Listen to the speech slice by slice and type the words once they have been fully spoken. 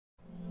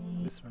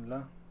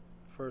Bismillah.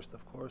 First,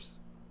 of course,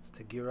 is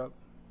to gear up.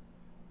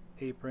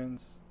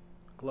 Aprons,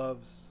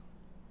 gloves,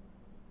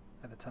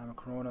 at the time of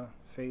Corona,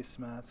 face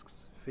masks,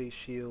 face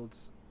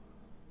shields.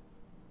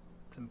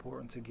 It's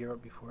important to gear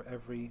up before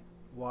every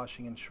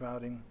washing and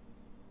shrouding,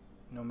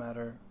 no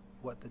matter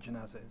what the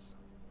janazah is.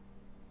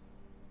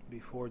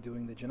 Before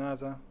doing the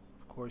janazah,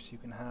 of course, you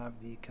can have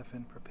the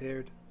kafan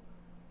prepared,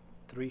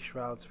 3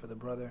 shrouds for the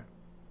brother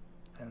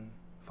and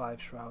 5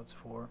 shrouds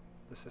for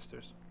the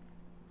sisters.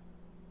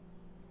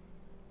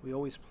 We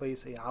always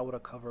place a awra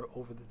cover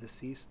over the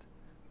deceased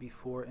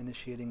before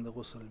initiating the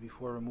ghusl,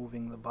 before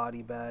removing the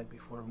body bag,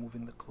 before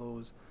removing the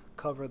clothes.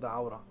 Cover the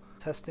awra.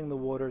 Testing the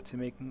water to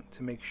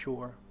make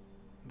sure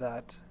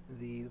that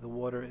the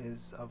water is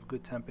of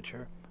good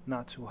temperature,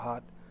 not too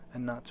hot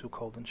and not too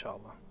cold,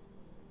 inshallah.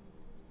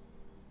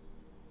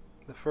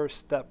 The first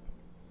step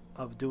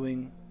of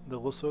doing the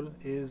ghusl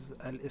is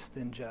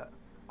al-istinja,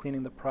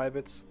 cleaning the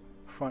privates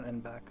front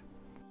and back.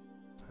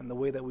 And the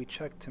way that we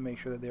check to make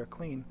sure that they're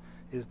clean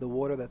is the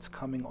water that's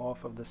coming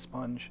off of the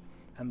sponge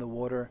and the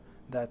water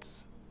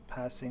that's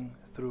passing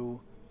through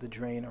the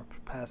drain or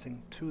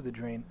passing to the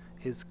drain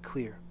is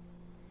clear.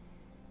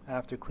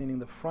 After cleaning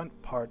the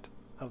front part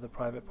of the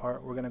private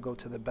part, we're going to go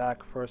to the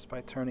back first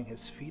by turning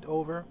his feet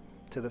over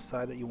to the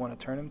side that you want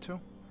to turn him to,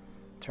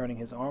 turning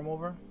his arm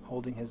over,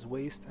 holding his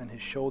waist and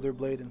his shoulder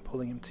blade and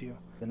pulling him to you.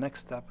 The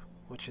next step,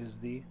 which is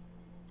the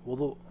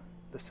wudu,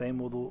 the same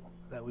wudu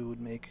that we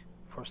would make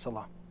for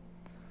salah.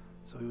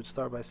 So we would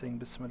start by saying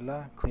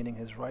Bismillah, cleaning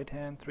his right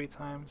hand 3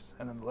 times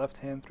and then the left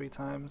hand 3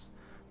 times.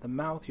 The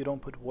mouth, you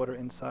don't put water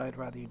inside,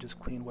 rather you just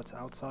clean what's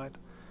outside.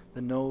 The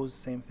nose,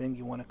 same thing,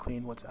 you want to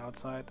clean what's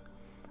outside.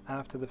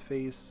 After the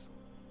face,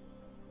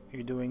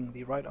 you're doing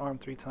the right arm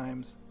 3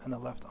 times and the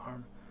left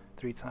arm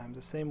 3 times.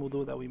 The same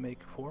wudu that we make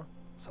for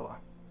salah.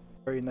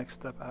 Very next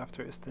step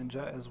after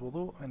istinja is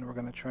wudu, and we're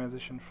going to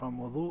transition from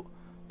wudu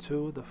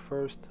to the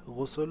first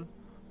ghusl,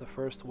 the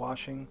first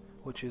washing,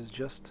 which is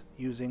just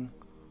using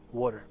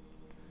water.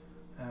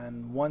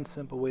 And one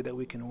simple way that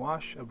we can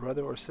wash a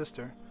brother or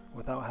sister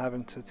without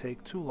having to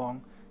take too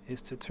long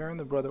is to turn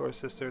the brother or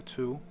sister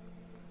to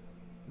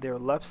their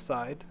left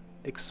side,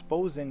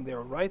 exposing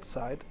their right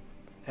side,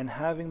 and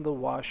having the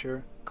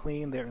washer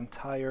clean their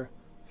entire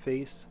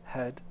face,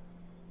 head,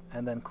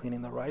 and then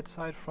cleaning the right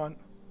side front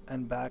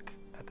and back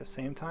at the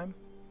same time.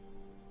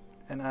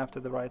 And after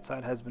the right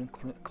side has been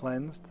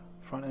cleansed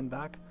front and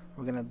back,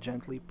 we're going to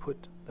gently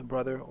put the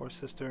brother or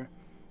sister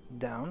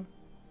down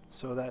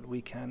so that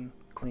we can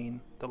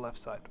clean the left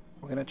side.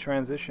 We're going to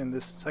transition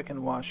this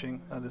second washing,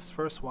 this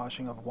first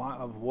washing of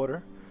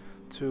water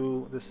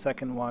to the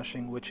second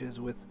washing, which is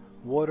with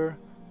water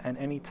and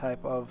any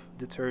type of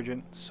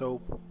detergent,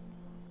 soap.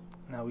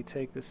 Now we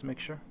take this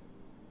mixture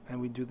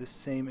and we do the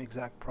same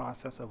exact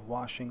process of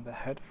washing the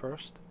head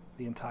first,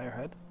 the entire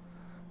head,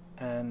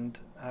 and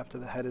after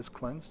the head is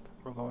cleansed,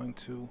 we're going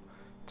to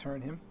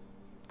turn him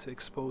to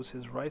expose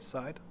his right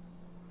side,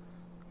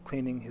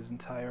 cleaning his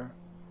entire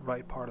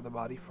right part of the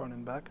body, front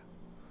and back,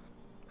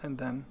 and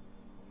then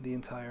the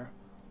entire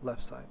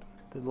left side.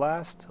 The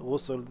last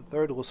ghusl, the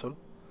third ghusl,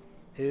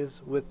 is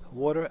with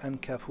water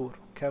and kafur.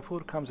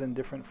 Kafur comes in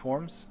different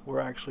forms. We're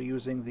actually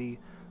using the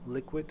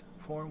liquid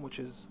form, which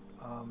is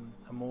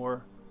a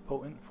more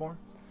potent form.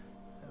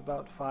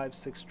 About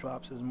 5-6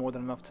 drops is more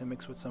than enough to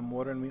mix with some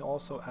water, and we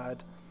also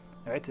add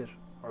utur,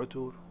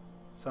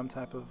 some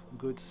type of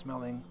good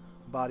smelling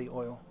body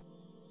oil.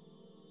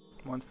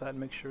 Once that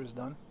mixture is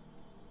done,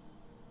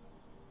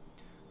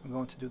 we're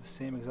going to do the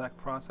same exact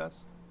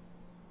process,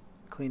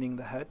 cleaning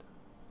the head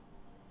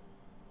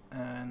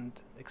and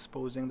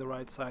exposing the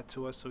right side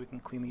to us so we can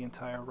clean the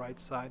entire right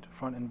side,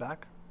 front and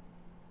back,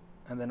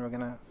 and then we're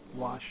going to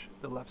wash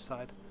the left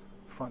side,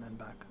 front and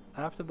back.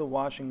 After the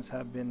washings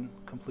have been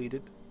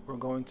completed, we're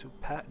going to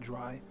pat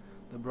dry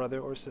the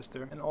brother or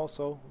sister and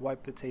also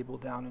wipe the table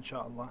down,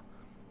 inshallah,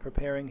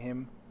 preparing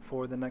him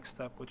for the next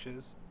step, which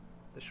is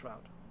the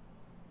shroud.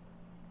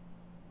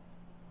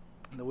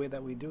 And the way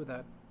that we do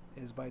that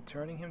is by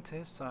turning him to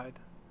his side,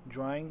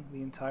 drying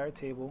the entire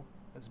table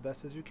as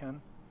best as you can,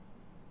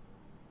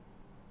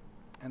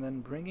 and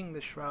then bringing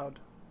the shroud,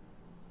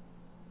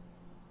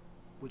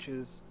 which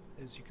is,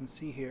 as you can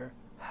see here,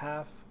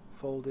 half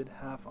folded,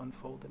 half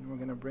unfolded, and we're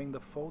going to bring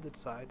the folded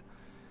side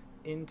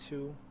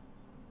into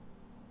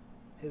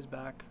his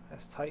back as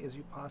tight as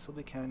you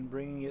possibly can,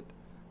 bringing it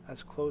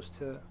as close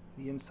to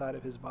the inside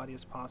of his body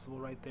as possible,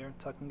 right there,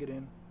 tucking it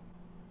in.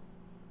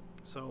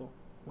 So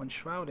when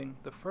shrouding,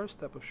 the first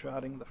step of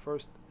shrouding, the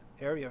first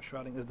area of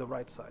shrouding is the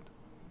right side.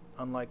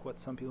 Unlike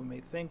what some people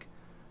may think,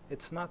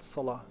 it's not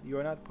salah. You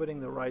are not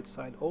putting the right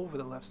side over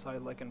the left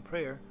side like in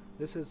prayer.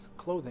 This is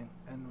clothing,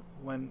 and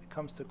when it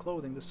comes to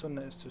clothing, the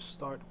sunnah is to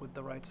start with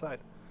the right side.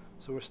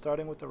 So we're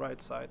starting with the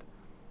right side,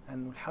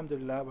 and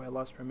alhamdulillah, by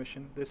Allah's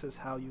permission, this is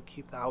how you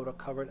keep the awra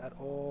covered at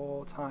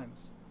all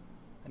times.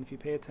 And if you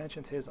pay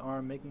attention to his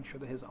arm, making sure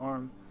that his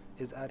arm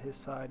is at his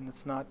side and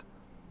it's not,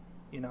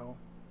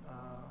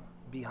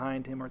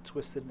 behind him or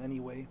twisted in any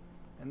way.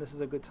 And this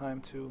is a good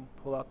time to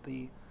pull out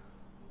the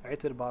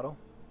itir bottle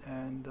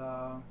and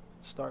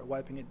start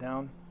wiping it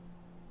down.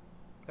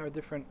 There are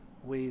different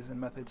ways and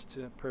methods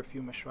to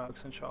perfume a shroud,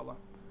 inshallah.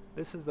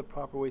 This is the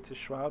proper way to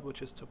shroud,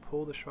 which is to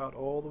pull the shroud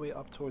all the way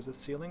up towards the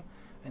ceiling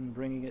and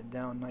bringing it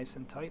down nice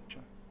and tight.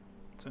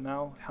 So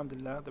now,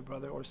 alhamdulillah, the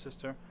brother or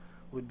sister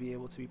would be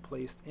able to be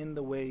placed in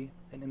the way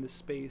and in the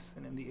space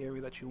and in the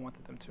area that you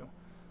wanted them to.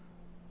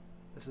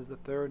 This is the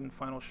third and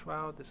final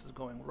shroud. This is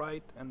going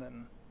right, and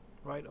then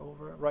right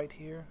over, right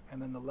here,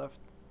 and then the left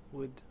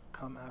would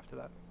come after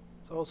that.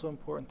 It's also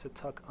important to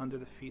tuck under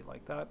the feet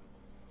like that.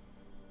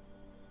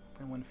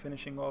 And when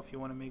finishing off, you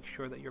want to make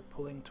sure that you're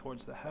pulling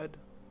towards the head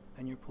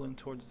and you're pulling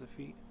towards the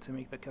feet to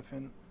make the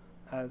kafan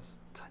as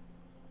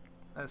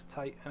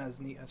tight and as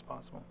neat as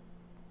possible.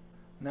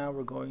 Now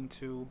we're going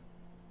to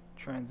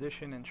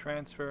transition and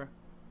transfer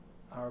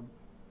our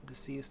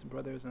deceased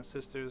brothers and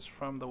sisters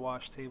from the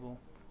wash table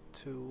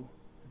to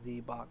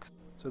the box.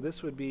 So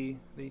this would be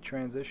the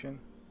transition.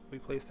 We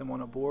place them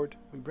on a board,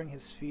 we bring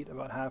his feet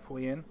about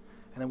halfway in,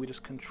 and then we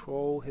just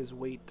control his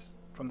weight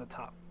from the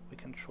top. We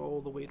control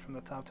the weight from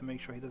the top to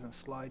make sure he doesn't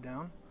slide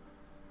down,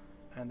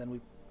 and then we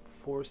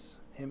force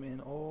him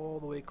in all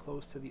the way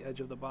close to the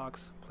edge of the box,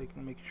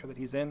 making sure that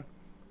he's in,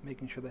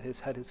 making sure that his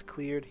head is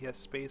cleared, he has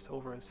space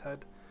over his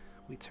head.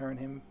 We turn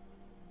him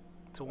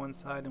to one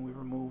side and we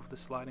remove the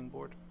sliding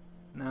board.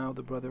 Now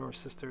the brother or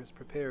sister is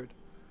prepared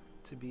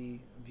to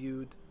be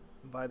viewed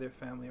by their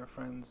family or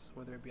friends,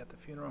 whether it be at the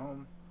funeral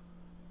home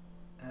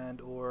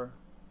and or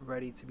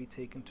ready to be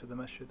taken to the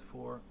masjid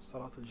for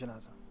Salatul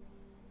Janazah.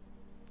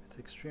 It's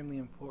extremely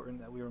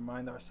important that we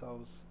remind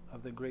ourselves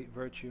of the great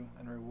virtue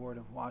and reward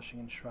of washing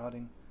and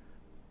shrouding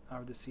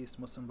our deceased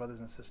Muslim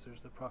brothers and sisters.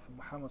 The Prophet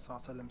Muhammad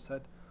ﷺ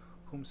said,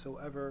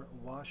 "Whomsoever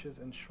washes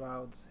and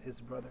shrouds his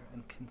brother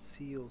and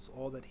conceals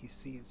all that he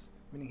sees,"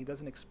 meaning he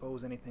doesn't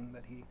expose anything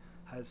that he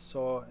has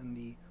saw in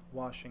the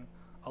washing,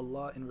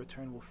 Allah in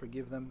return will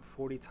forgive them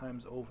 40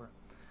 times over.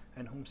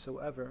 And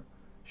whomsoever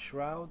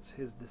shrouds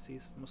his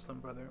deceased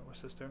Muslim brother or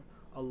sister,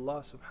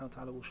 Allah subhanahu wa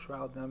ta'ala will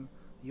shroud them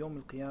Yawm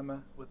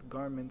al-Qiyamah with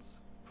garments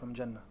from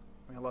Jannah.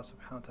 May Allah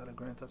subhanahu wa ta'ala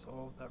grant us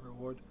all that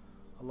reward.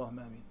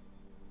 Allahumma ameen.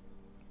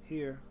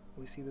 Here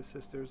we see the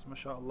sisters,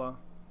 mashallah,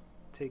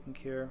 taking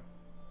care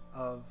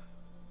of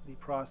the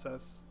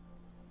process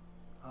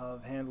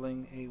of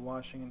handling a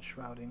washing and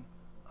shrouding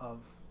of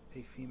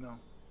a female.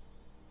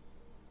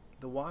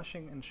 The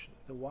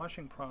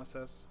washing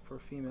process for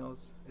females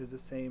is the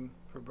same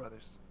for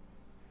brothers.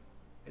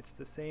 It's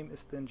the same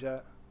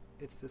istinja,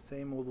 it's the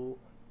same wudu,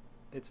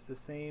 it's the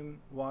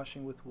same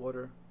washing with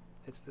water,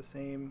 it's the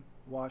same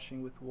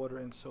washing with water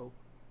and soap,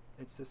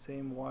 it's the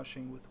same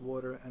washing with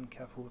water and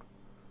kafur.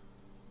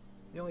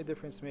 The only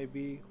difference may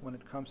be when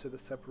it comes to the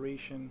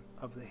separation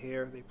of the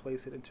hair, they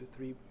place it into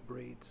 3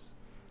 braids.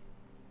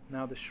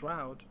 Now the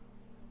shroud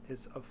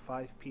is of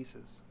 5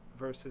 pieces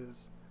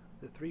versus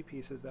the 3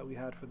 pieces that we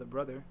had for the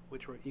brother,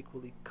 which were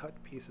equally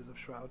cut pieces of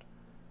shroud.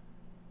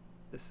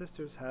 The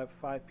sisters have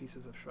 5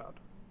 pieces of shroud.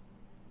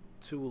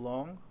 2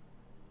 long,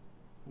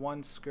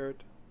 1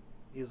 skirt,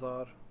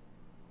 izar,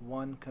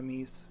 1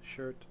 kameez,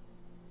 shirt,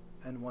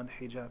 and 1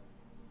 hijab.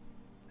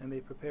 And they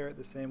prepare it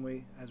the same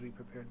way as we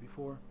prepared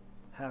before,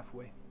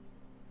 halfway.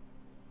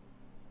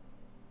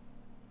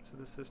 So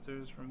the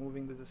sisters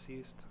removing the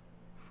deceased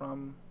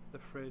from the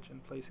fridge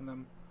and placing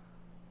them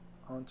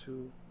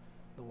onto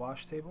the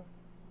wash table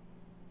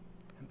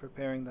and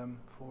preparing them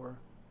for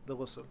the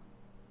ghusl.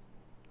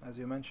 As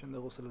you mentioned,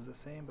 the ghusl is the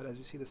same, but as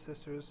you see, the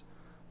sisters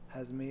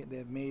they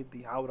have made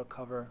the awra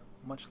cover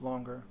much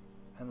longer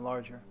and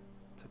larger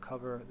to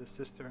cover the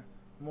sister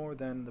more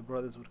than the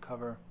brothers would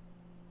cover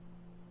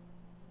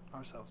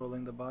ourselves.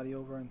 Rolling the body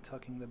over and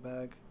tucking the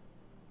bag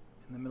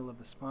in the middle of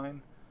the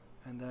spine,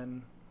 and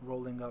then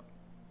rolling up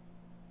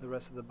the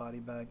rest of the body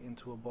bag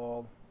into a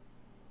ball,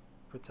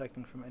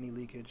 protecting from any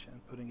leakage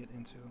and putting it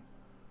into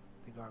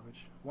the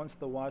garbage. Once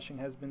the washing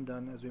has been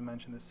done, as we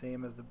mentioned, the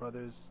same as the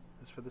brothers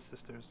is for the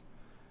sisters,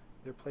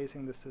 they're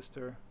placing the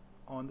sister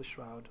on the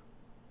shroud,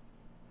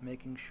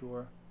 making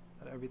sure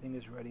that everything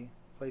is ready,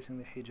 placing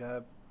the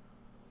hijab,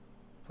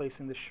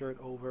 placing the shirt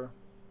over,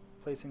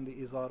 placing the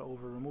izar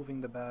over,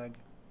 removing the bag,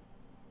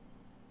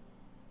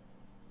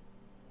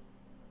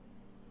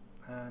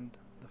 and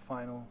the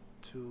final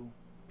 2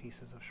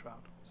 pieces of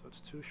shroud. So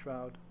it's 2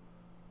 shroud,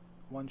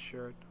 1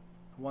 shirt,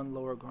 1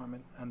 lower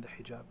garment, and the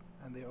hijab.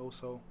 And they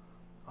also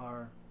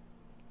are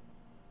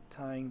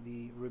tying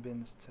the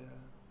ribbons to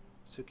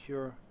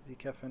secure the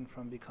kafan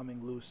from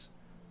becoming loose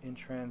in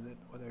transit,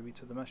 whether it be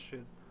to the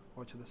masjid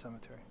or to the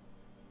cemetery.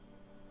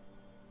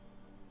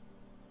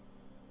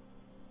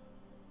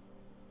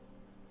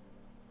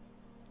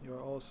 You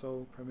are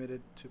also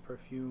permitted to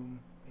perfume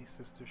a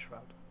sister's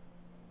shroud.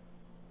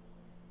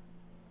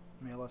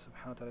 May Allah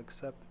subhanahu wa ta'ala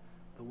accept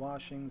the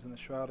washings and the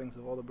shroudings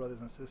of all the brothers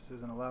and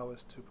sisters and allow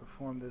us to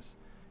perform this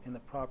in the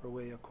proper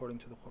way according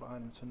to the Quran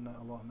and Sunnah.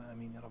 Allahumma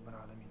ameen ya Rabbil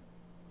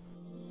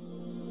Alameen.